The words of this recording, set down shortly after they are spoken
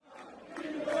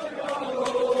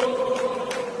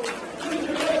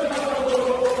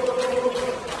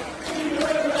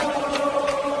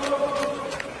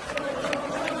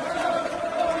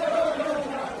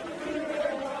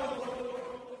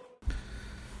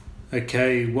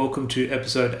Okay, welcome to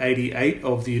episode 88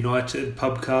 of the United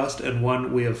Pubcast, and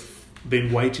one we have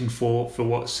been waiting for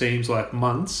what seems like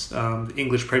months. The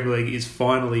English Premier League is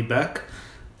finally back.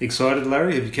 Excited,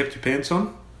 Larry? Have you kept your pants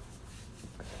on?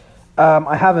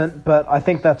 I haven't, but I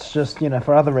think that's just,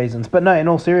 for other reasons. But no, in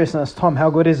all seriousness, Tom, how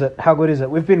good is it? How good is it?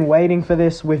 We've been waiting for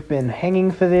this. We've been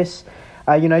hanging for this.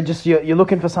 You're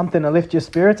looking for something to lift your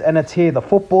spirits, and it's here. The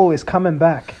football is coming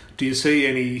back. Do you see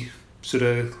any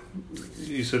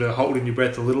you holding your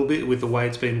breath a little bit with the way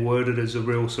it's been worded as a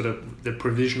real the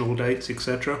provisional dates,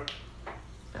 etc.?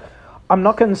 I'm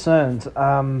not concerned.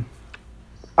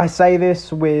 I say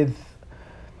this with...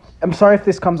 I'm sorry if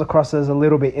this comes across as a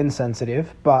little bit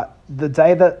insensitive, but the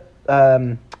day that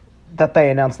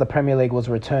they announced the Premier League was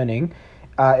returning,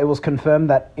 it was confirmed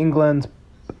that England,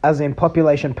 as in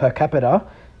population per capita,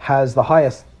 has the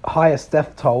highest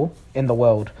death toll in the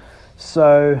world.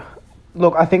 So,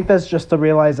 look, I think there's just a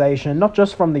realization, not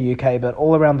just from the UK, but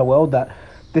all around the world, that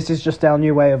this is just our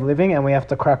new way of living and we have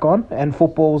to crack on, and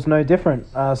football's no different.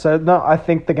 I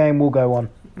think the game will go on.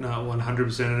 No,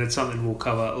 100%, and it's something we'll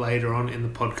cover later on in the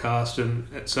podcast. And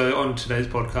so on today's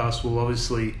podcast, we'll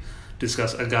obviously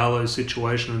discuss Ighalo's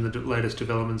situation and the latest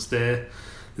developments there.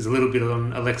 There's a little bit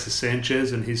on Alexis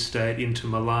Sanchez and his stay at Inter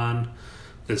Milan,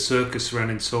 the circus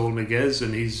surrounding Saul Niguez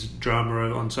and his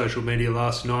drama on social media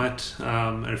last night,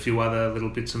 and a few other little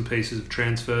bits and pieces of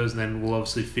transfers. And then we'll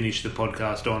obviously finish the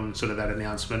podcast on that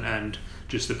announcement and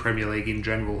just the Premier League in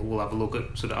general. We'll have a look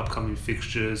at upcoming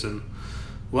fixtures, and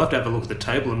we'll have to have a look at the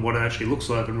table and what it actually looks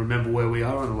like and remember where we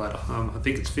are on the ladder. I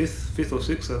think it's fifth or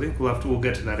sixth. I think we'll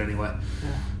get to that anyway.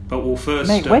 Yeah. But we'll first...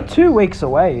 Mate, we're 2 weeks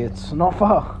away. It's not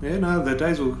far. Yeah, no, the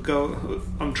days will go...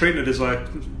 I'm treating it as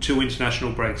like 2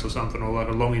 international breaks or something, or like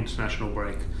a long international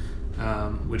break,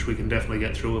 which we can definitely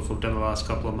get through if we've done the last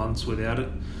couple of months without it.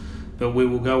 But we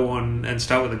will go on and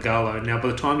start with Ighalo. Now, by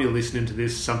the time you're listening to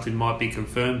this, something might be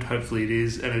confirmed. Hopefully it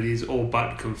is, and it is all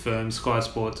but confirmed. Sky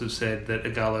Sports have said that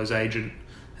Ighalo's agent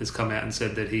has come out and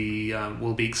said that he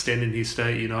will be extending his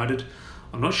stay at United.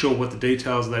 I'm not sure what the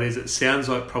details of that is. It sounds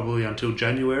like probably until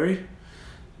January.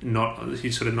 He's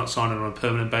not signed on a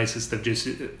permanent basis. They've just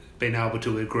been able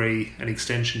to agree an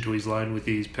extension to his loan with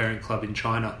his parent club in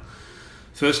China.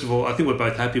 First of all, I think we're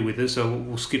both happy with it, so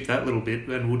we'll skip that little bit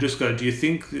and we'll just go, do you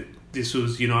think this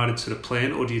was United's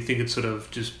plan, or do you think it's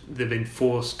just they've been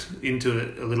forced into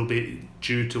it a little bit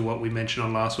due to what we mentioned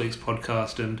on last week's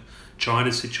podcast and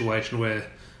China's situation where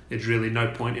there's really no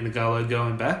point in Ighalo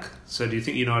going back? So do you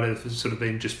think United have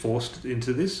been just forced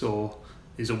into this, or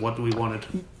is it what we wanted?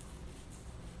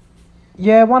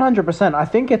 Yeah, 100%. I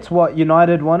think it's what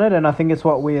United wanted, and I think it's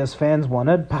what we as fans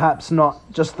wanted. Perhaps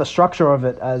not just the structure of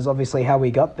it, as obviously how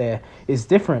we got there is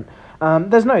different.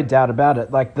 There's no doubt about it.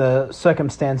 Like, the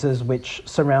circumstances which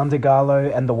surround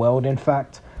Ighalo and the world, in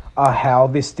fact, are how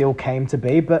this deal came to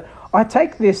be. But I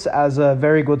take this as a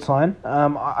very good sign.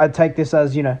 I take this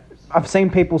as, I've seen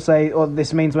people say,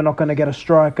 this means we're not going to get a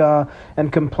striker, and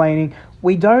complaining.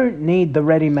 We don't need the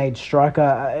ready-made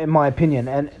striker, in my opinion.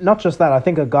 And not just that, I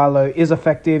think Ighalo is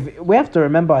effective. We have to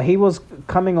remember, he was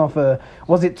coming off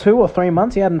was it 2 or 3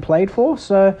 months he hadn't played for?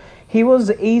 So he was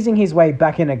easing his way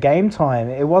back into game time.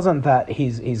 It wasn't that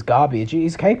he's garbage.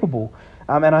 He's capable.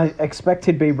 And I expect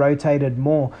he'd be rotated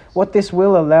more. What this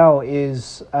will allow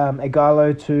is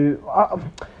Ighalo to...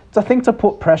 I think to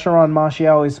put pressure on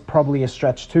Martial is probably a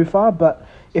stretch too far, but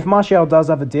if Martial does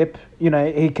have a dip,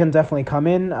 he can definitely come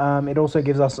in. It also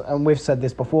gives us, and we've said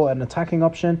this before, an attacking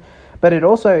option, but it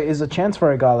also is a chance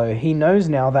for Ighalo. He knows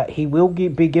now that he will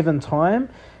be given time.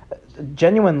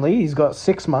 Genuinely, he's got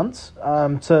 6 months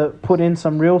to put in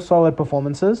some real solid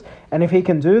performances, and if he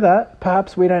can do that,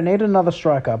 perhaps we don't need another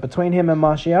striker. Between him and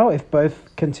Martial, if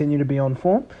both continue to be on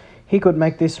form, he could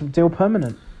make this deal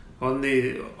permanent. On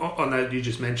that, you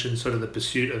just mentioned the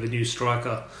pursuit of a new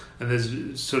striker, and there's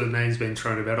names being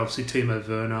thrown about. Obviously, Timo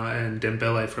Werner and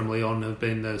Dembele from Lyon have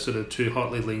been the two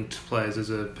hotly linked players as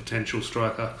a potential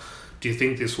striker. Do you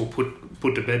think this will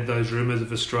put to bed those rumours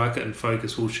of a striker, and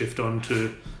focus will shift on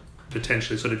to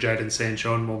potentially Jadon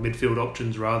Sancho and more midfield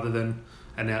options rather than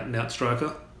an out-and-out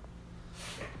striker?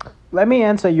 Let me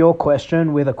answer your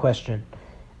question with a question.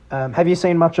 Have you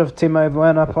seen much of Timo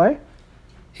Werner play?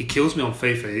 He kills me on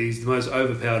FIFA. He's the most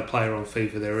overpowered player on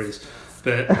FIFA there is.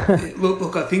 But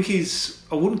look, I think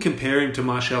I wouldn't compare him to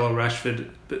Martial or Rashford,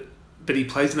 but he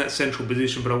plays in that central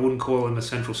position, but I wouldn't call him a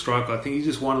central striker. I think he's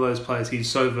just one of those players. He's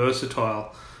so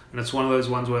versatile, and it's one of those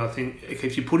ones where I think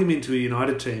if you put him into a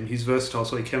United team, he's versatile,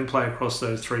 so he can play across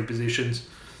those 3 positions.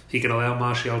 He can allow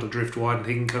Martial to drift wide, and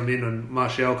he can come in, and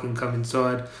Martial can come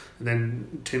inside, and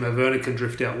then Timo Werner can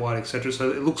drift out wide, etc.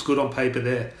 So it looks good on paper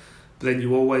there. But then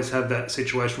you always have that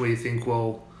situation where you think,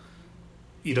 well,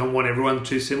 you don't want everyone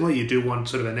too similar. You do want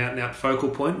sort of an out-and-out focal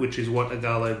point, which is what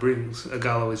Ighalo brings.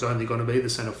 Ighalo is only going to be the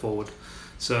centre forward.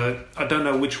 So I don't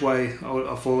know which way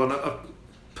I'll fall on it.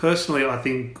 Personally, I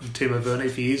think Timo Werner,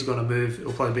 if he is going to move,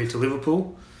 it'll probably be to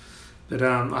Liverpool. But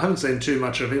I haven't seen too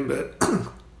much of him, but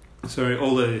sorry,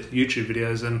 all the YouTube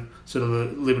videos and sort of the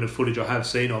limited footage I have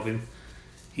seen of him,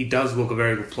 he does look a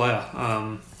very good player.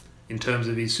 In terms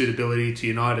of his suitability to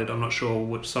United, I'm not sure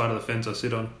which side of the fence I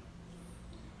sit on.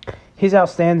 He's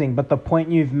outstanding, but the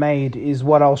point you've made is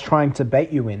what I was trying to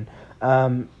bait you in.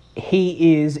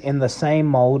 He is in the same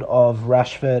mould of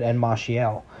Rashford and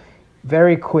Martial.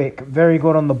 Very quick, very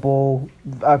good on the ball,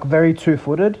 very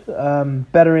two-footed,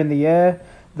 better in the air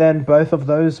than both of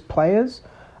those players.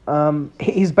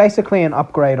 He's basically an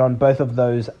upgrade on both of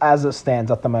those as it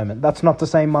stands at the moment. That's not to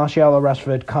say Martial or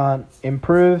Rashford can't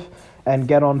improve and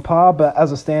get on par, but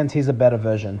as it stands, he's a better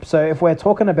version. So if we're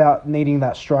talking about needing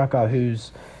that striker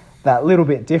who's that little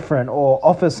bit different or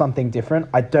offers something different,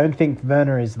 I don't think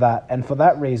Werner is that. And for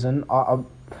that reason, I'm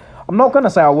not going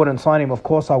to say I wouldn't sign him. Of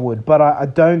course I would. But I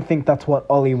don't think that's what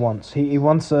Ollie wants. He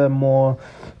wants a more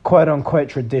quote-unquote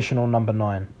traditional number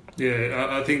 9. Yeah,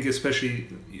 I think especially,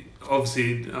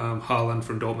 obviously, Haaland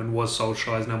from Dortmund was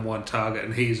Solskjaer's number 1 target,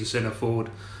 and he's a centre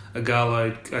forward.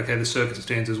 Ighalo, okay, the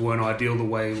circumstances weren't ideal the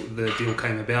way the deal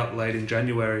came about late in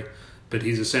January, but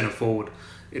he's a centre forward.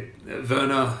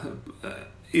 Werner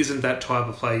isn't that type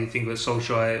of player you think that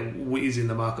Solskjaer is in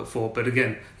the market for. But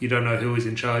again, you don't know who is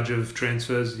in charge of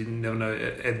transfers. You never know.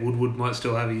 Ed Woodward might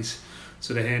still have his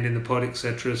sort of hand in the pot,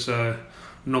 etc. So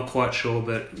I'm not quite sure.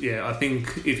 But yeah, I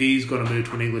think if he's going to move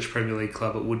to an English Premier League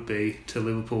club, it would be to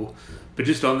Liverpool. But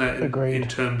just on that, in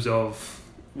terms of,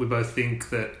 we both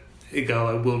think that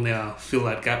Ighalo will now fill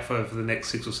that gap for the next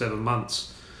 6 or 7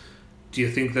 months. Do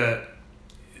you think that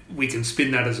we can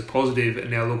spin that as a positive and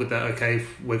now look at that, okay,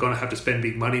 if we're going to have to spend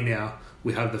big money now,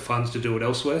 we have the funds to do it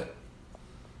elsewhere?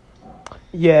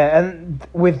 Yeah, and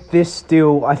with this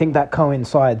deal, I think that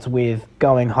coincides with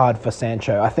going hard for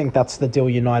Sancho. I think that's the deal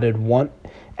United want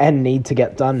and need to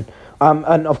get done.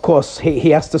 And of course, he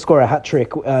has to score a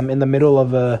hat-trick in the middle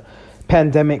of a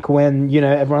pandemic when,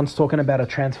 everyone's talking about a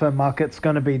transfer market's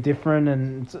going to be different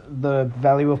and the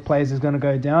value of players is going to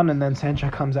go down, and then Sancho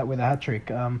comes out with a hat-trick.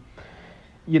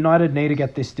 United need to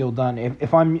get this deal done.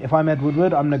 If I'm Ed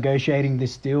Woodward, I'm negotiating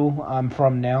this deal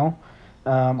from now.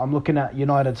 I'm looking at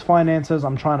United's finances.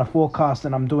 I'm trying to forecast,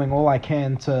 and I'm doing all I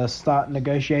can to start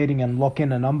negotiating and lock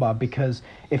in a number, because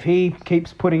if he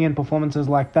keeps putting in performances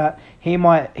like that, he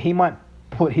might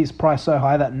put his price so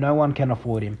high that no one can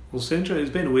afford him. Well, Sancho has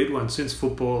been a weird one since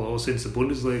football, or since the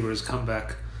Bundesliga has come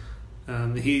back.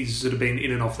 He's sort of been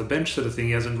in and off the bench sort of thing.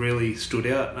 He hasn't really stood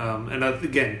out. And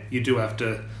again, you do have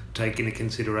to take into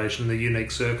consideration the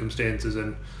unique circumstances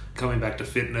and coming back to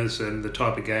fitness and the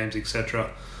type of games,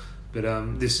 etc. But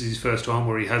this is his first time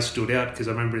where he has stood out, because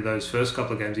I remember those first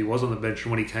couple of games he was on the bench,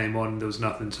 and when he came on, there was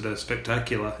nothing sort of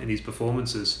spectacular in his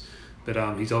performances. But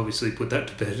he's obviously put that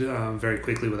to bed very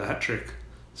quickly with a hat-trick.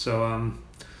 So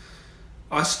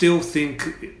I still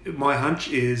think, my hunch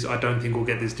is, I don't think we'll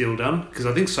get this deal done, because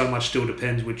I think so much still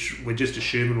depends, which we're just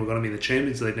assuming we're going to be in the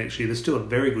Champions League next year. There's still a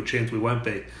very good chance we won't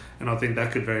be, and I think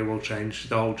that could very well change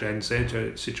the whole Jadon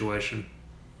Sancho situation.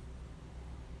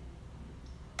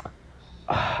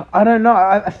 I don't know.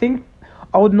 I think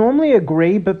I would normally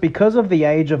agree, but because of the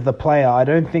age of the player, I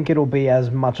don't think it'll be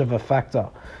as much of a factor.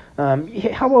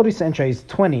 How old is Sancho? He's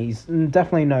 20. He's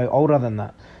definitely no older than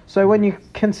that. So when you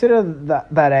consider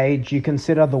that age, you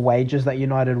consider the wages that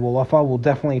United will offer will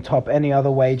definitely top any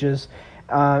other wages.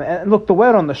 And look, the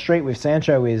word on the street with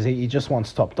Sancho is he just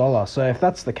wants top dollar. So if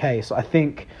that's the case, I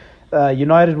think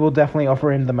United will definitely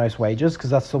offer him the most wages, because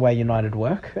that's the way United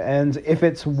work. And if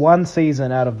it's one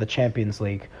season out of the Champions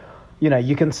League,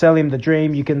 you can sell him the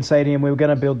dream. You can say to him, we're going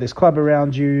to build this club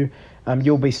around you.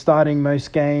 You'll be starting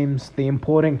most games, the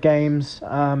important games,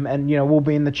 and we'll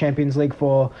be in the Champions League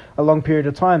for a long period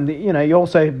of time. You're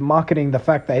also marketing the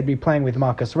fact that he'd be playing with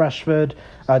Marcus Rashford,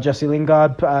 Jesse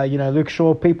Lingard, Luke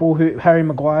Shaw, Harry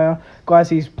Maguire, guys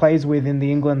he plays with in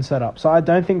the England setup. So I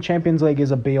don't think Champions League is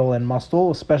a be-all and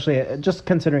must-all, especially just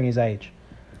considering his age.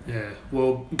 Yeah,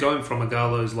 well, going from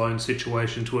Ighalo's loan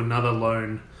situation to another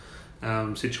loan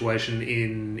situation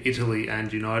in Italy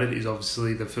and United is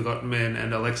obviously the forgotten man,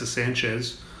 and Alexis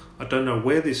Sanchez. I don't know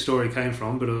where this story came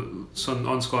from, but it's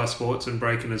on Sky Sports, and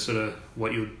breaking as sort of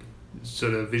what you would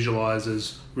sort of visualise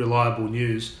as reliable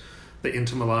news that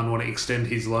Inter Milan want to extend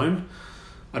his loan.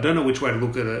 I don't know which way to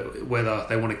look at it, whether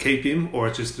they want to keep him or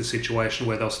it's just a situation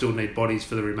where they'll still need bodies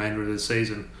for the remainder of the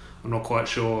season. I'm not quite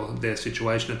sure their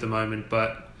situation at the moment,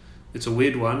 but it's a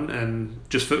weird one. And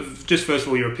just first of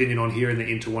all, your opinion on hearing that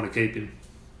Inter want to keep him.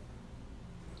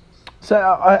 So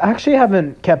I actually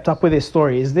haven't kept up with this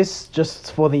story. Is this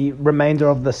just for the remainder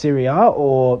of the Serie A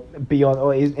or beyond,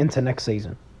 or into next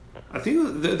season? I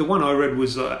think the one I read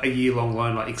was a year-long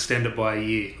loan, like extended by a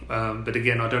year. But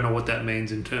again, I don't know what that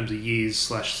means in terms of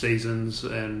years/seasons.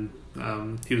 And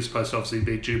he was supposed to obviously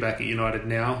be due back at United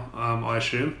now, I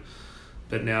assume.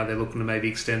 But now they're looking to maybe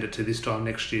extend it to this time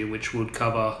next year, which would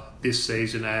cover this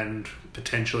season and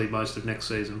potentially most of next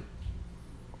season.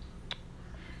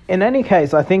 In any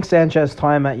case, I think Sanchez's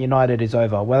time at United is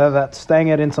over. Whether that's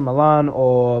staying at Inter Milan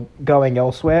or going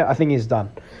elsewhere, I think he's done.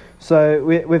 So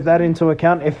with that into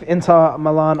account, if Inter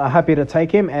Milan are happy to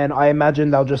take him, and I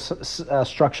imagine they'll just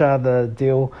structure the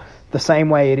deal the same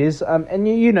way it is.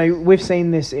 And we've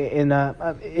seen this in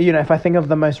if I think of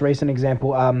the most recent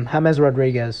example, James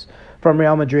Rodriguez from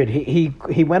Real Madrid.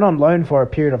 He went on loan for a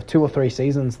period of 2 or 3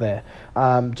 seasons there,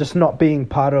 just not being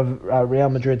part of Real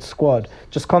Madrid's squad,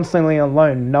 just constantly on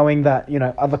loan, knowing that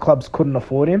other clubs couldn't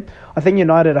afford him. I think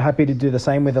United are happy to do the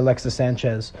same with Alexis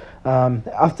Sanchez.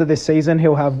 After this season,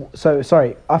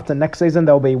 after next season,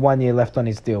 there'll be 1 year left on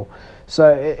his deal.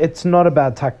 So it's not a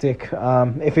bad tactic.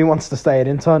 If he wants to stay at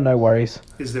Inter, no worries.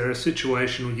 Is there a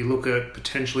situation where you look at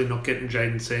potentially not getting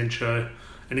Jadon Sancho?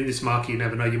 And in this market, you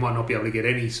never know, you might not be able to get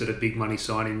any sort of big money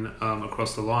signing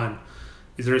across the line.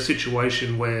 Is there a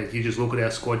situation where you just look at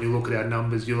our squad, you look at our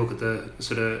numbers, you look at the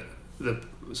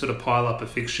sort of pile up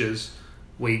of fixtures,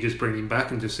 where you just bring him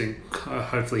back and just think,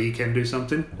 hopefully he can do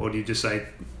something? Or do you just say,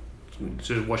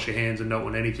 sort of wash your hands and don't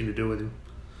want anything to do with him?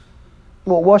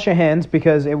 Well, wash your hands,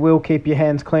 because it will keep your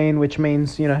hands clean, which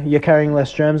means, you're carrying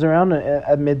less germs around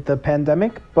amid the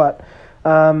pandemic. But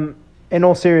in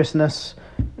all seriousness,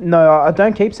 no, I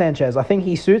don't keep Sanchez. I think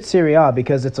he suits Serie A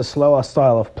because it's a slower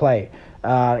style of play.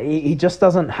 He just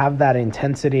doesn't have that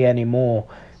intensity anymore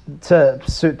to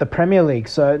suit the Premier League.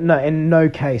 So, no, in no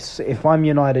case, if I'm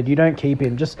United, you don't keep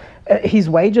him. Just his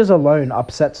wages alone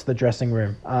upsets the dressing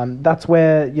room. That's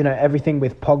where, everything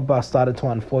with Pogba started to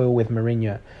unfoil with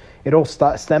Mourinho. It all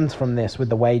stems from this with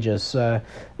the wages. So,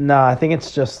 no, I think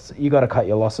it's just you got to cut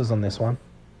your losses on this one.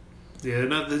 Yeah,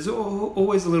 no, there's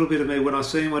always a little bit of me when I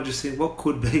see him. I just think, what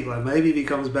could be? Like, maybe if he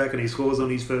comes back and he scores on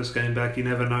his first game back, you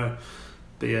never know.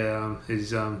 But yeah, he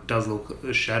does look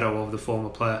a shadow of the former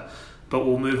player. But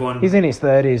we'll move on. He's in his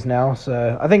 30s now,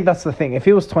 so I think that's the thing. If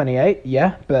he was 28,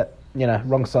 yeah, but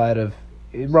wrong side of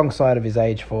his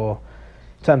age for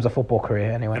in terms of football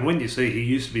career anyway. And when you see, he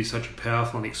used to be such a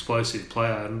powerful and explosive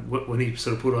player, and when he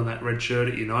sort of put on that red shirt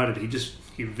at United,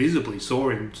 you visibly saw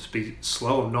him just be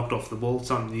slow and knocked off the ball,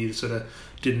 something you sort of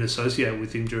didn't associate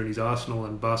with him during his Arsenal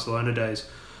and Barcelona days.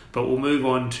 But we'll move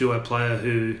on to a player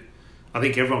who I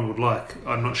think everyone would like.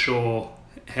 I'm not sure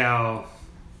how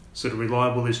sort of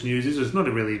reliable this news is. It's not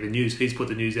really even news. He's put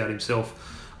the news out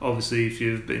himself. Obviously, if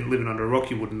you've been living under a rock,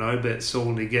 you wouldn't know, but Saul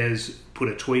Niguez put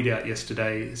a tweet out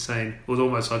yesterday saying, it was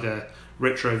almost like a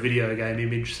retro video game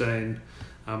image saying,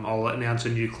 I'll announce a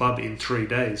new club in 3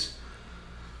 days.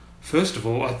 First of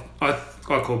all, I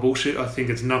call bullshit. I think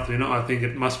it's nothing in it. I think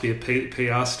it must be a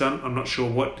PR stunt. I'm not sure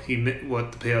what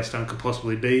the PR stunt could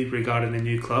possibly be regarding a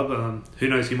new club. Who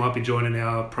knows? He might be joining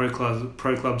our pro clubs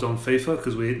on FIFA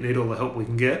because we need all the help we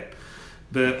can get.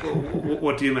 But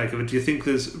what do you make of it? Do you think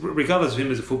regardless of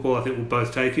him as a footballer, I think we'll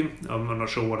both take him. I'm not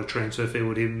sure what a transfer fee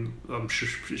would him. I'm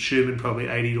assuming probably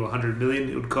 80 to 100 million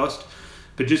it would cost.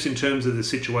 But just in terms of the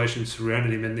situation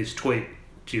surrounding him and this tweet,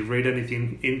 do you read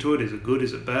anything into it? Is it good?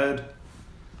 Is it bad?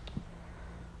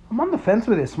 I'm on the fence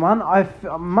with this one.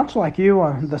 Much like you,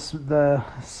 the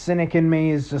cynic in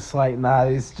me is just like, nah,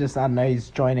 I don't know, he's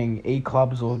joining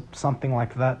E-clubs or something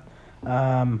like that.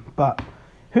 But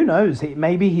who knows?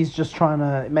 Maybe he's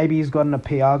gotten a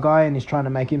PR guy and he's trying to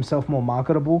make himself more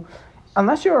marketable.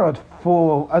 Unless you're a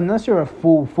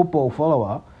full football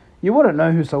follower, you wouldn't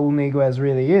know who Saul Niguez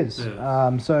really is.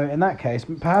 Yeah. So in that case,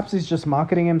 perhaps he's just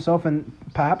marketing himself and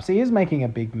perhaps he is making a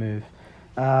big move.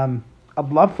 I'd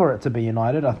love for it to be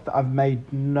United. I've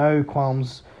made no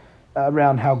qualms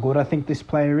around how good I think this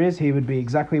player is. He would be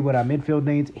exactly what our midfield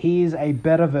needs. He is a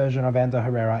better version of Ander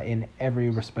Herrera in every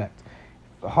respect.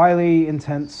 Highly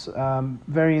intense,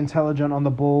 very intelligent on the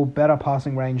ball, better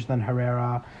passing range than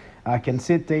Herrera, can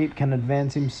sit deep, can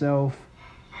advance himself.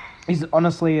 He's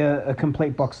honestly a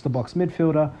complete box-to-box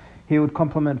midfielder. He would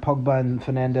complement Pogba and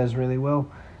Fernandes really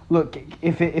well. Look,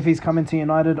 if he's coming to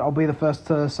United, I'll be the first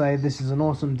to say this is an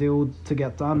awesome deal to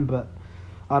get done, but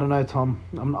I don't know, Tom.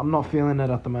 I'm not feeling it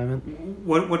at the moment.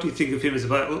 What do you think of him as a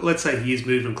player? Let's say he is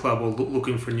moving club or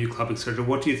looking for a new club, etc.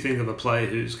 What do you think of a player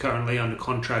who's currently under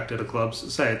contract at a club?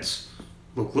 Say it's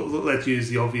let's use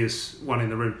the obvious one in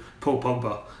the room, Paul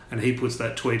Pogba, and he puts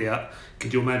that tweet out.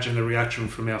 Could you imagine the reaction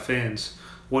from our fans?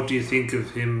 What do you think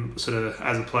of him sort of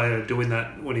as a player doing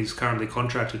that when he's currently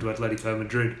contracted to Atletico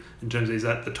Madrid? In terms of, is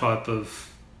that the type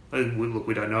of... Look,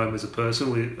 we don't know him as a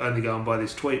person. We're only going by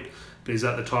this tweet. But is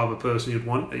that the type of person you'd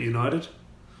want at United?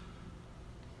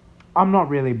 I'm not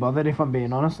really bothered, if I'm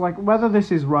being honest. Like, whether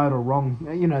this is right or wrong,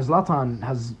 Zlatan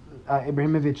has...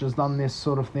 Ibrahimovic has done this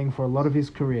sort of thing for a lot of his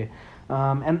career.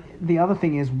 And the other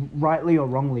thing is, rightly or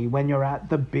wrongly, when you're at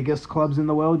the biggest clubs in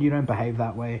the world, you don't behave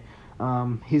that way.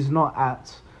 He's not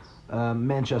at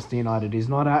Manchester United. He's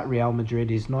not at Real Madrid.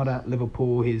 He's not at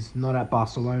Liverpool. He's not at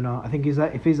Barcelona. I think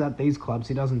if he's at these clubs,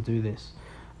 he doesn't do this.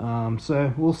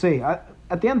 So we'll see.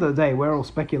 At the end of the day, we're all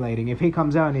speculating. If he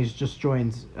comes out and he's just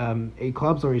joined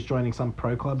E-clubs or he's joining some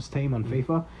pro clubs team on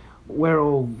FIFA, we're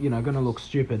all, going to look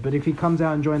stupid. But if he comes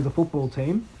out and joins a football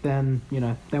team, then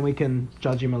we can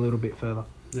judge him a little bit further.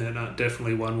 Yeah, no,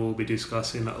 definitely one we'll be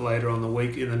discussing later on the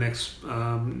week in the next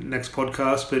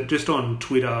podcast. But just on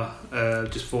Twitter,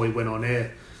 just before we went on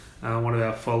air, one of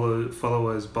our followers,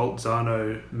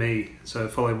 Boltzano Me, so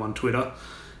follow him on Twitter.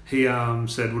 He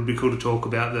said it would be cool to talk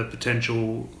about the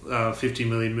potential 50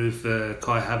 million move for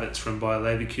Kai Havertz from Bayer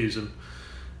Leverkusen.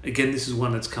 Again, this is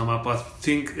one that's come up. I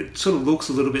think it sort of looks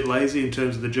a little bit lazy in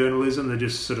terms of the journalism. They're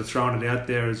just sort of throwing it out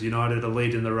there as United are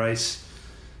leading the race.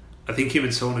 I think him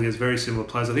and Solniger is very similar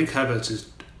players. I think Havertz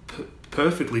is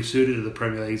perfectly suited to the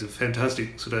Premier League. He's a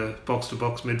fantastic sort of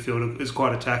box-to-box midfielder. He's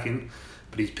quite attacking,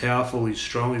 but he's powerful, he's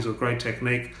strong, he's got great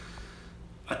technique.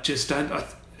 I just don't...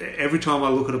 every time I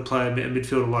look at a player, a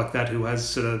midfielder like that, who has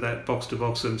sort of that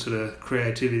box-to-box and sort of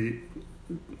creativity,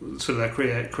 sort of that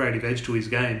creative edge to his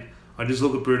game, I just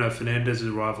look at Bruno Fernandes's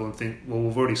arrival and think, well,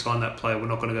 we've already signed that player, we're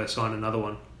not going to go sign another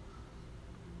one.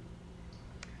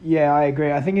 Yeah, I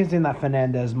agree. I think he's in that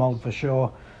Fernandes mould for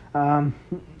sure. I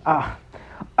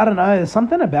don't know. There's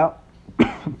something about...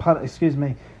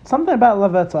 Something about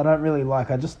Havertz I don't really like.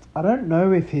 I don't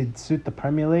know if he'd suit the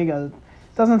Premier League.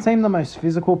 Doesn't seem the most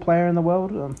physical player in the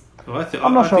world.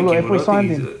 I'm not sure if we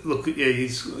signed him. Look, yeah,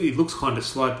 he looks kind of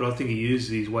slight, but I think he uses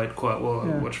his weight quite well.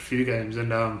 Yeah. I watched a few games,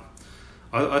 and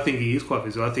I think he is quite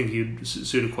physical. I think he'd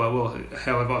suit it quite well.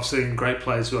 However, I've seen great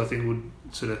players who I think would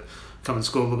sort of come and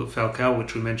score. Look at Falcao,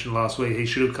 which we mentioned last week. He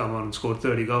should have come on and scored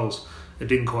 30 goals. It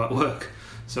didn't quite work.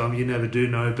 So you never do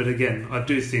know. But again, I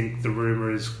do think the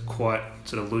rumour is quite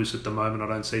sort of loose at the moment. I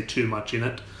don't see too much in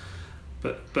it.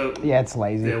 But yeah, it's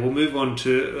lazy. Yeah, we'll move on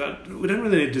to... we don't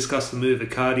really need to discuss the move.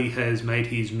 Icardi has made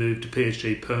his move to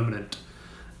PSG permanent.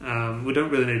 We don't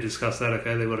really need to discuss that.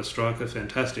 Okay, they've got a striker.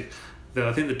 Fantastic.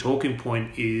 I think the talking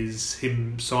point is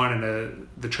him signing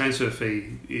the transfer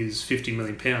fee is £50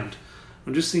 million.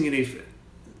 I'm just thinking, if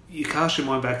you cast your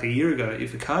mind back a year ago,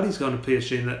 if Icardi's gone to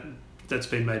PSG and that's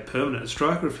been made permanent, a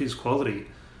striker of his quality,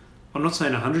 I'm not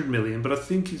saying 100 million, but I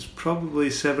think he's probably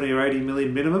 70 or 80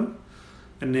 million minimum.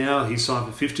 And now he's signed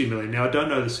for 50 million. Now, I don't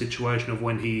know the situation of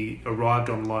when he arrived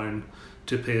on loan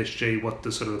to PSG, what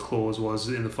the sort of clause was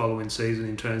in the following season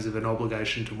in terms of an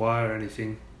obligation to buy or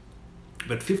anything.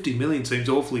 But 50 million seems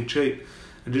awfully cheap.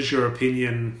 And just your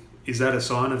opinion, is that a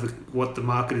sign of what the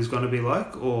market is going to be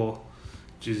like? Or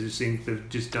do you just think they've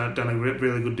just done a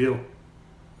really good deal?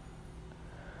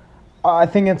 I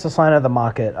think it's a sign of the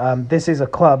market. This is a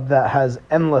club that has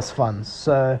endless funds.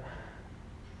 So,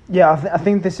 yeah, I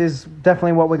think this is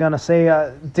definitely what we're going to see.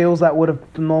 Deals that would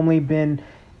have normally been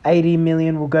 80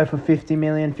 million will go for 50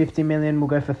 million, 50 million will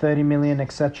go for 30 million,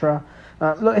 etc.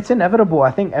 Look, it's inevitable.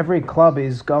 I think every club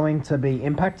is going to be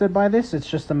impacted by this. It's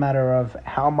just a matter of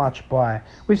how much by.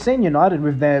 We've seen United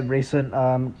with their recent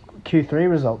Q3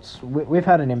 results. We've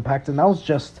had an impact, and that was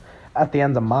just at the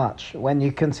end of March. When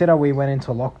you consider we went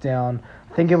into lockdown,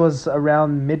 I think it was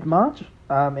around mid-March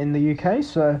in the UK,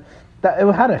 so that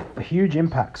it had a huge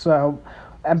impact. So,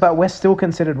 but we're still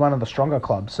considered one of the stronger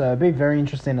clubs, so it'd be very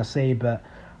interesting to see. But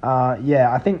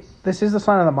yeah, I think this is the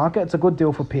sign of the market. It's a good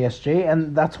deal for PSG,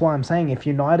 and that's why I'm saying if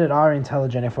United are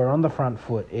intelligent, if we're on the front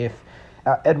foot, if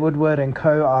Ed Woodward and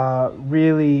co are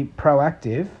really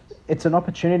proactive, it's an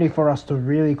opportunity for us to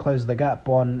really close the gap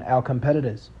on our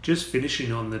competitors. Just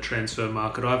finishing on the transfer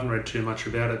market, I haven't read too much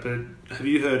about it, but have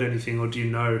you heard anything, or do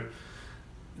you know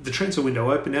the transfer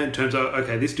window open now in terms of,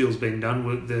 okay, this deal's been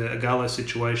done, the Agalo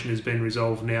situation has been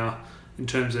resolved now, in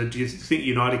terms of, do you think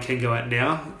United can go out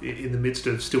now in the midst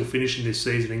of still finishing this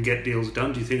season and get deals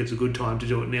done? Do you think it's a good time to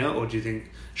do it now, or do you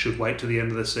think should wait till the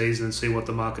end of the season and see what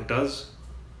the market does?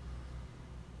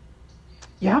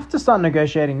 You have to start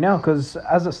negotiating now because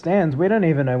as it stands, we don't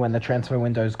even know when the transfer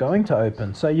window is going to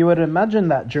open. So you would imagine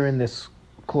that during this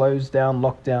closed down,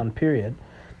 lockdown period,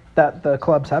 that the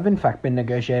clubs have in fact been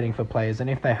negotiating for players, and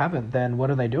if they haven't, then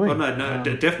what are they doing? Oh, no,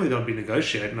 definitely they'll be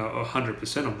negotiating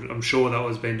 100%. I'm sure that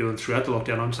was been doing throughout the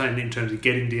lockdown. I'm saying in terms of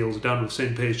getting deals done, we've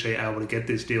seen PSG able to get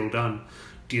this deal done.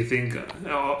 Do you think,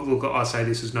 look, I say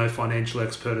this as no financial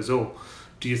expert at all,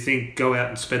 do you think go out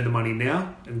and spend the money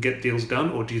now and get deals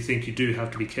done, or do you think you do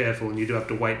have to be careful and you do have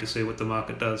to wait to see what the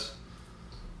market does?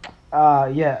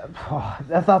 Yeah,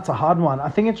 that's a hard one. I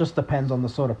think it just depends on the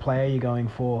sort of player you're going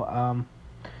for.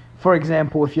 For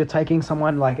example, if you're taking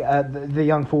someone like the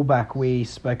young fullback we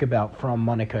spoke about from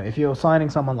Monaco, if you're signing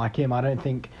someone like him, I don't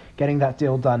think getting that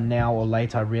deal done now or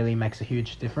later really makes a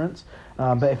huge difference.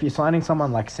 But if you're signing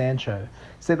someone like Sancho,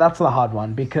 see, that's the hard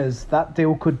one, because that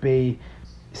deal could be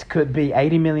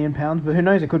 £80 million, but who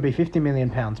knows, it could be £50 million.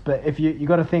 But if you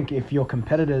got to think, if your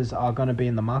competitors are going to be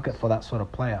in the market for that sort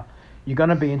of player, you're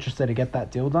going to be interested to get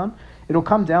that deal done. It'll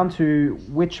come down to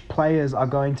which players are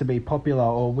going to be popular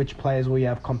or which players we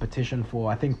have competition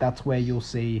for. I think that's where you'll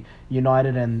see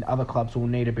United and other clubs will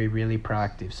need to be really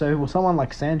proactive. So with someone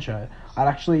like Sancho, I'd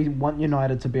actually want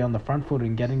United to be on the front foot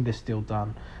in getting this deal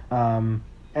done.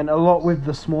 And a lot with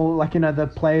the small,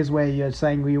 the players where you're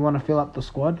saying you want to fill up the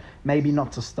squad, maybe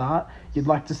not to start, you'd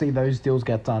like to see those deals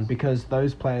get done, because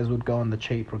those players would go on the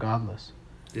cheap regardless.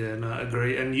 Yeah, no, I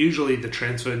agree. And usually the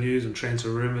transfer news and transfer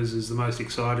rumours is the most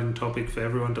exciting topic for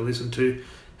everyone to listen to.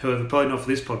 However, probably not for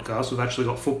this podcast. We've actually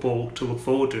got football to look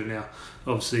forward to now.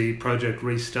 Obviously, Project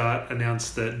Restart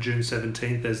announced that June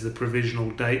 17th as the provisional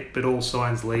date, but all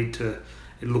signs lead to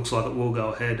it looks like it will go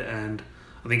ahead. And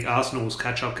I think Arsenal's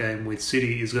catch-up game with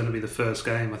City is going to be the first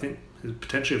game. I think it's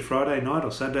potentially a Friday night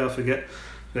or Saturday, I forget.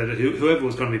 But whoever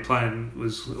was going to be playing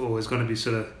was always going to be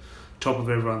sort of top of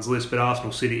everyone's list, but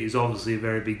Arsenal City is obviously a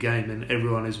very big game, and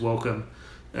everyone is welcome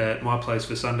at my place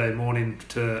for Sunday morning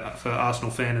for Arsenal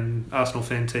Fan and Arsenal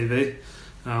Fan TV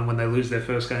when they lose their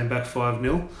first game back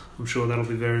 5-0. I'm sure that'll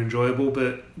be very enjoyable.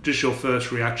 But just your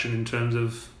first reaction in terms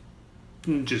of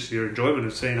just your enjoyment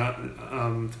of seeing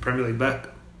the Premier League back.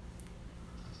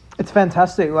 It's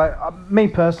fantastic. Like me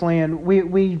personally, and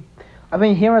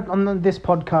here on this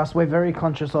podcast, we're very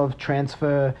conscious of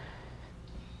transfer.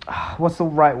 What's the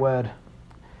right word?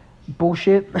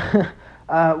 Bullshit.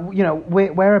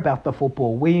 We're about the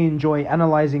football. We enjoy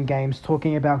analysing games,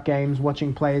 talking about games,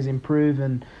 watching players improve,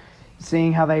 and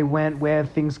seeing how they went, where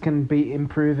things can be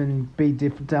improved and be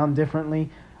done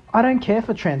differently. I don't care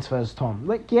for transfers, Tom.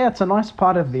 It's a nice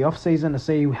part of the off-season to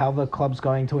see how the club's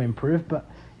going to improve, but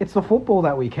it's the football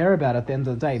that we care about at the end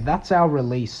of the day. That's our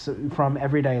release from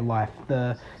everyday life,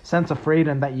 the sense of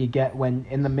freedom that you get when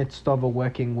in the midst of a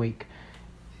working week.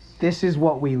 This is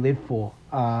what we live for.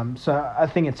 So I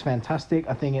think it's fantastic.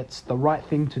 I think it's the right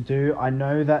thing to do. I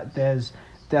know that there's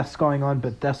deaths going on,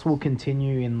 but deaths will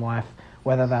continue in life,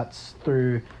 whether that's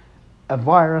through a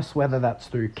virus, whether that's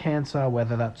through cancer,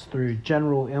 whether that's through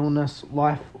general illness.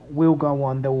 Life will go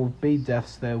on. There will be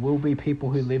deaths. There will be people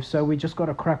who live. So we just got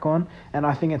to crack on, and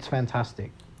I think it's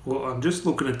fantastic. Well, I'm just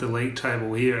looking at the league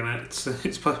table here, and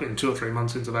it's probably been 2 or 3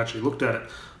 months since I've actually looked at it.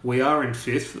 We are in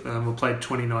 5th. We've played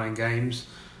 29 games.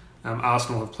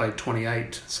 Arsenal have played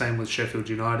 28, same with Sheffield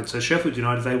United. So Sheffield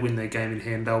United, if they win their game in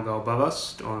hand, they'll go above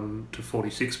us on to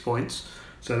 46 points.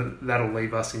 So that'll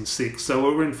leave us in 6th. So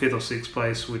we're in 5th or 6th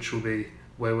place, which will be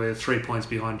where we're 3 points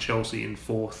behind Chelsea in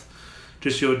 4th. Do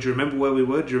you remember where we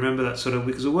were? Do you remember that sort of...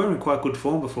 Because we were in quite good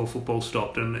form before football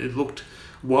stopped, and it looked...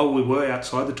 While we were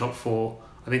outside the top 4,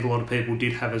 I think a lot of people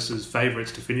did have us as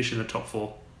favourites to finish in the top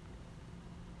 4.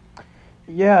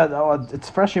 Yeah, it's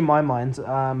fresh in my mind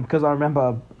because I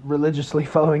remember religiously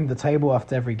following the table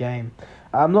after every game.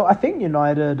 Look, I think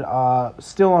United are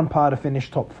still on par to finish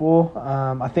top 4.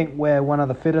 I think we're one of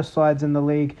the fittest sides in the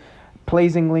league.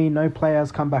 Pleasingly, no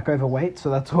players come back overweight, so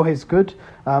that's always good.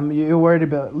 You were worried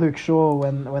about Luke Shaw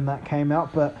when that came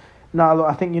out, but no, look,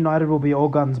 I think United will be all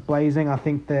guns blazing. I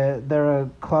think they're a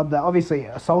club that obviously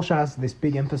Solskjaer has this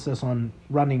big emphasis on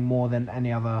running more than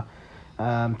any other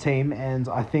team, and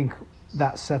I think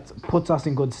that puts us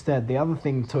in good stead. The other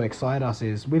thing to excite us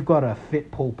is we've got a fit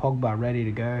Paul Pogba ready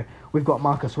to go. We've got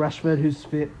Marcus Rashford who's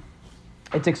fit.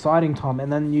 It's exciting, Tom.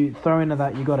 And then you throw into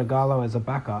that, you got a Gallo as a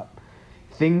backup.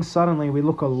 Things suddenly, we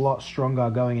look a lot stronger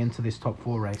going into this top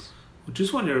 4 race. I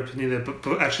just want your opinion there,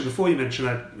 but actually before you mention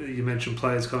that, you mentioned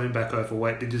players coming back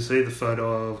overweight. Did you see the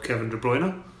photo of Kevin De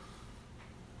Bruyne?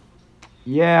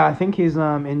 Yeah, I think he's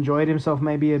enjoyed himself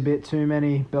maybe a bit too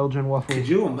many Belgian waffles. Could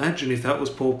you imagine if that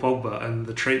was Paul Pogba and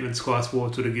the treatment Sky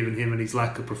Sports would have given him and his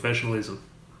lack of professionalism?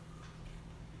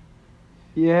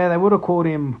 Yeah, they would have called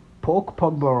him Pork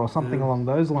Pogba or something along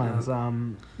those lines.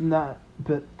 No,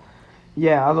 but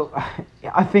Yeah, look,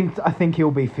 I think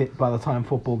he'll be fit by the time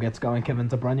football gets going. Kevin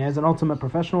De Bruyne is an ultimate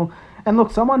professional, and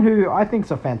look, someone who I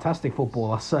think's a fantastic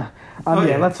footballer. So,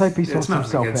 let's hope he sorts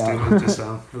himself out. Him. It's just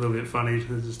a little bit funny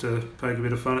just to poke a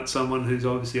bit of fun at someone who's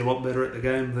obviously a lot better at the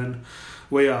game than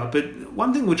we are. But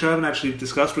one thing which I haven't actually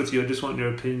discussed with you, I just want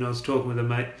your opinion. I was talking with a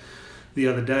mate the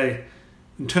other day.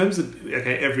 In terms of,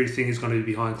 everything is going to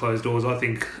be behind closed doors. I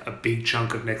think a big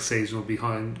chunk of next season will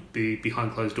be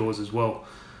behind closed doors as well.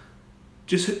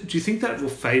 Do you think that will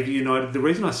favour United? The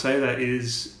reason I say that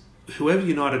is whoever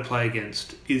United play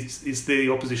against is the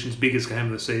opposition's biggest game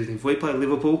of the season. If we play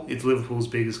Liverpool, it's Liverpool's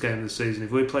biggest game of the season.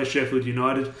 If we play Sheffield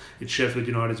United, it's Sheffield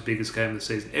United's biggest game of the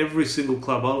season. Every single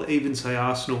club, I'll even say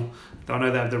Arsenal. I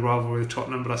know they have the rivalry with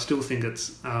Tottenham, but I still think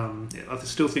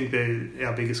they're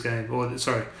our biggest game,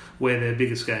 we're their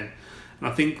biggest game. And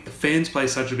I think the fans play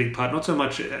such a big part, not so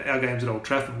much our games at Old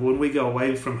Trafford, but when we go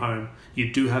away from home,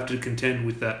 you do have to contend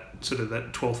with that sort of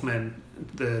that 12th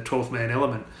man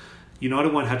element.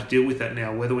 United won't have to deal with that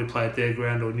now, whether we play at their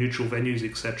ground or neutral venues,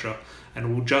 etc. And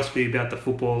it will just be about the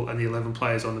football and the 11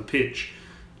 players on the pitch.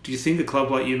 Do you think a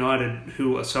club like United,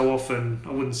 who are so often,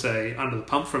 I wouldn't say under the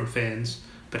pump from fans,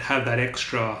 but have that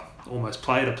extra almost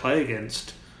player to play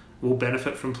against, will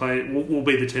benefit from will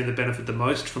be the team that benefit the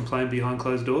most from playing behind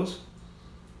closed doors?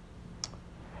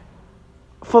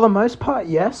 For the most part,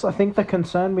 yes. I think the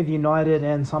concern with United,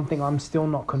 and something I'm still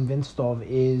not convinced of,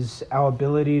 is our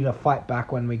ability to fight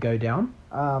back when we go down.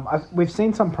 We've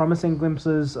seen some promising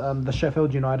glimpses. The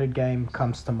Sheffield United game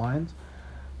comes to mind,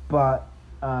 but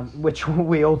which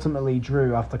we ultimately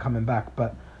drew after coming back.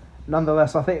 But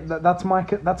nonetheless, I think that's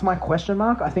my question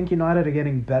mark. I think United are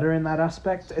getting better in that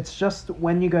aspect. It's just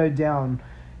when you go down,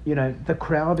 the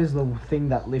crowd is the thing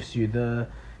that lifts you, the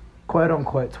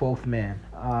quote-unquote 12th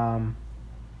man.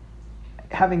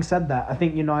 Having said that, I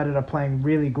think United are playing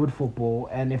really good football,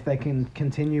 and if they can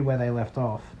continue where they left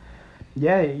off,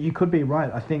 yeah, you could be right.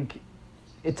 I think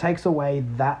it takes away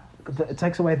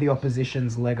the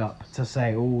opposition's leg up to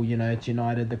say, it's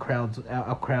United,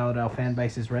 our fan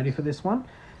base is ready for this one.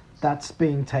 That's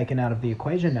being taken out of the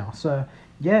equation now. So,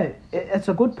 yeah, it's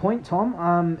a good point,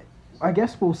 Tom. I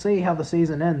guess we'll see how the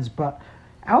season ends, but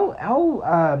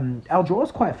our draw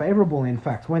is quite favourable. In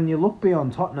fact, when you look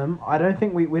beyond Tottenham, I don't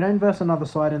think we don't verse another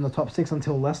side in the top 6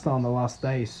 until Leicester on the last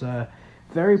day. So,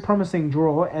 very promising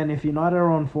draw. And if United are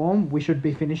on form, we should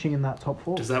be finishing in that top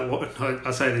 4. Does that?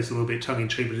 I say this a little bit tongue in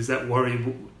cheek, but does that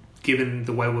worry? Given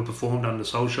the way we performed under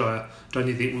Solskjaer, don't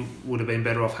you think we would have been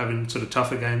better off having sort of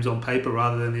tougher games on paper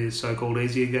rather than these so-called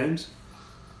easier games?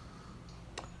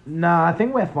 No, I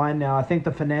think we're fine now. I think the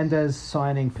Fernandes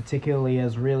signing particularly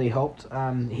has really helped.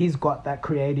 He's got that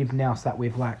creative nous that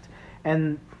we've lacked.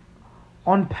 And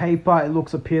on paper, it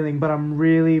looks appealing, but I'm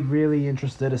really, really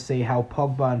interested to see how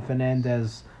Pogba and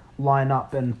Fernandes line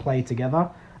up and play together.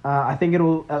 I think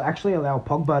it'll actually allow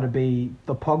Pogba to be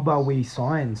the Pogba we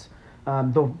signed,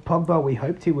 the Pogba we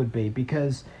hoped he would be,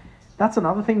 because that's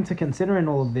another thing to consider in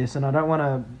all of this, and I don't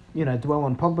want to, dwell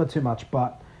on Pogba too much,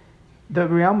 but the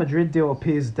Real Madrid deal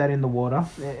appears dead in the water.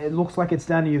 It looks like it's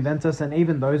down to Juventus, and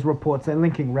even those reports, they're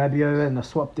linking Rabiot and the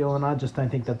swap deal, and I just don't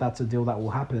think that that's a deal that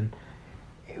will happen.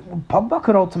 Pogba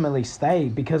could ultimately stay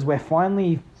because we're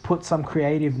finally put some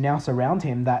creative nous around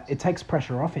him that it takes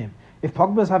pressure off him. If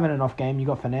Pogba's having an off game, you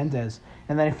got Fernandes.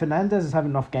 And then if Fernandes is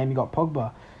having an off game, you got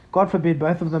Pogba. God forbid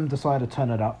both of them decide to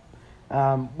turn it up.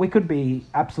 We could be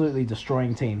absolutely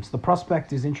destroying teams. The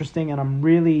prospect is interesting, and I'm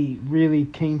really, really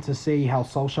keen to see how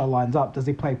Solskjaer lines up. Does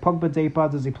he play Pogba deeper?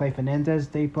 Does he play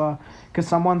Fernandes deeper? Because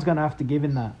someone's going to have to give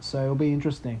in that, so it'll be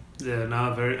interesting. Yeah,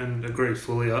 and agree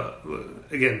fully.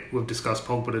 Again, we've discussed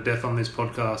Pogba to death on this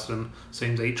podcast, and it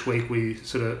seems each week we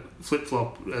sort of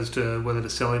flip-flop as to whether to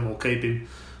sell him or keep him.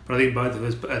 But I think both of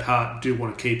us at heart do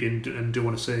want to keep him and do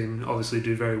want to see him obviously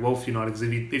do very well for United, because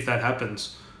if that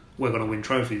happens, we're going to win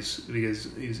trophies, because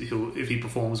if he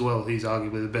performs well, he's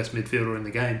arguably the best midfielder in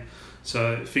the game.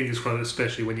 So fingers crossed,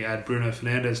 especially when you add Bruno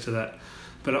Fernandes to that.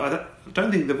 But I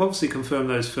don't think they've obviously confirmed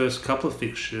those first couple of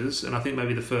fixtures, and I think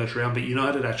maybe the first round, but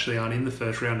United actually aren't in the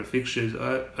first round of fixtures.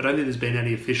 I don't think there's been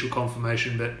any official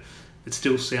confirmation, but it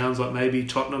still sounds like maybe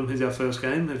Tottenham is our first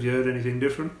game. Have you heard anything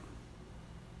different?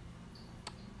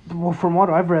 Well, from what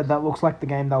I've read, that looks like the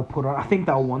game they'll put on. I think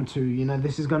they'll want to.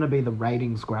 This is going to be the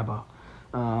ratings grabber.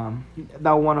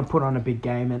 They'll want to put on a big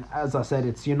game, and as I said,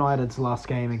 it's United's last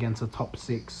game against a top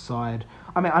 6 side.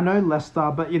 I mean, I know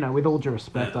Leicester, but with all due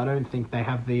respect, I don't think they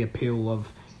have the appeal of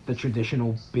the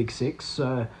traditional big 6.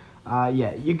 So,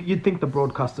 you'd think the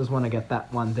broadcasters want to get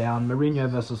that one down. Mourinho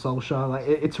versus Solskjaer,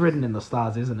 it's written in the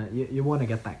stars, isn't it? You want to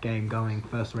get that game going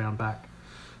first round back.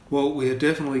 Well, we are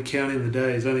definitely counting the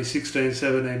days. Only 16,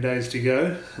 17 days to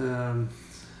go.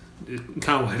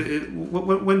 Can't wait.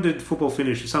 When did football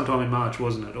finish? Sometime in March,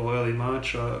 wasn't it? Or early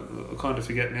March? I kind of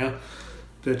forget now.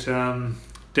 But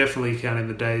definitely counting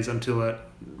the days until it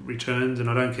returns. And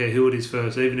I don't care who it is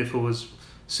first. Even if it was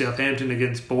Southampton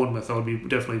against Bournemouth, I would be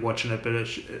definitely watching it. But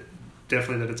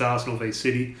definitely that it's Arsenal v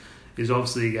City is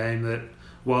obviously a game that,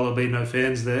 while there'll be no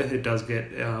fans there, it does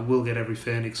will get every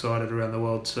fan excited around the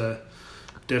world. So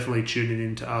definitely tuning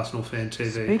into Arsenal Fan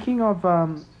TV.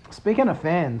 Speaking of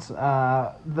fans,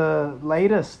 the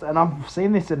latest, and I've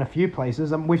seen this in a few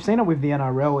places, and we've seen it with the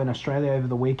NRL in Australia over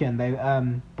the weekend. They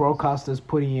broadcasters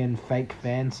putting in fake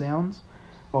fan sounds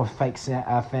or fake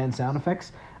fan sound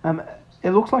effects.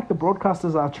 It looks like the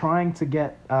broadcasters are trying to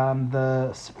get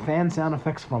the fan sound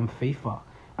effects from FIFA,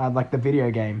 like the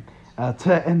video game,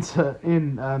 to enter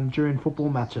in during football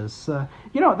matches. So,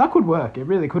 that could work. It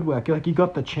really could work. Like, you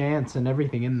got the chants and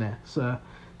everything in there. So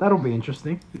that'll be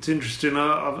interesting. It's interesting.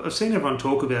 I've seen everyone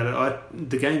talk about it.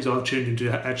 The games I've tuned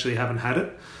into actually haven't had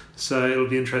it. So it'll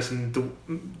be interesting.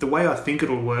 The way I think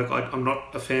it'll work, I'm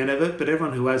not a fan of it, but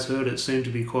everyone who has heard it seemed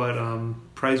to be quite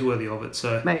praiseworthy of it.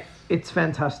 So, mate, it's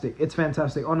fantastic. It's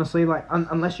fantastic. Honestly, like,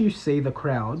 unless you see the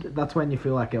crowd, that's when you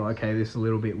feel like, oh, okay, this is a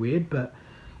little bit weird. But,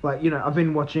 like, I've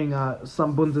been watching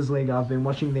some Bundesliga. I've been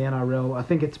watching the NRL. I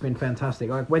think it's been fantastic.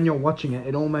 Like, when you're watching it,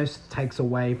 it almost takes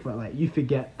away from, like, you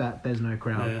forget that there's no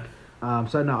crowd. Yeah.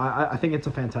 So, no, I think it's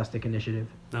a fantastic initiative.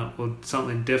 No, well,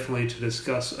 something definitely to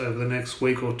discuss over the next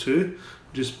week or two.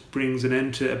 Just brings an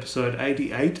end to episode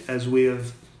 88, as we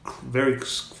have very,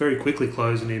 very quickly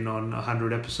closing in on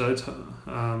 100 episodes.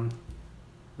 Football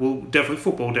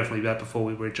will definitely be back before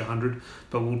we reach 100,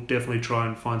 but we'll definitely try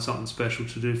and find something special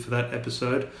to do for that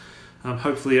episode.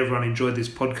 Hopefully everyone enjoyed this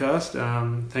podcast.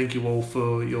 Thank you all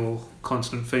for your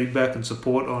constant feedback and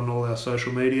support on all our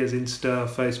social medias, Insta,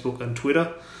 Facebook and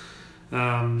Twitter.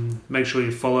 Make sure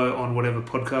you follow on whatever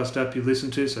podcast app you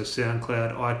listen to, so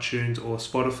SoundCloud, iTunes or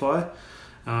Spotify.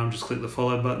 Just click the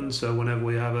follow button, so whenever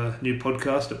we have a new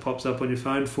podcast, it pops up on your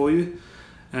phone for you.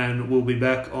 And we'll be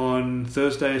back on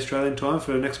Thursday Australian time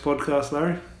for the next podcast,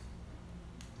 Larry.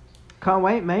 Can't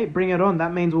wait, mate. Bring it on.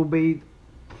 That means we'll be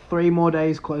 3 more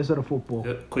days closer to football.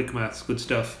 Yep, quick maths, good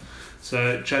stuff.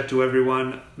 So chat to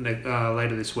everyone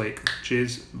later this week.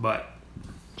 Cheers, bye.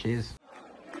 Cheers.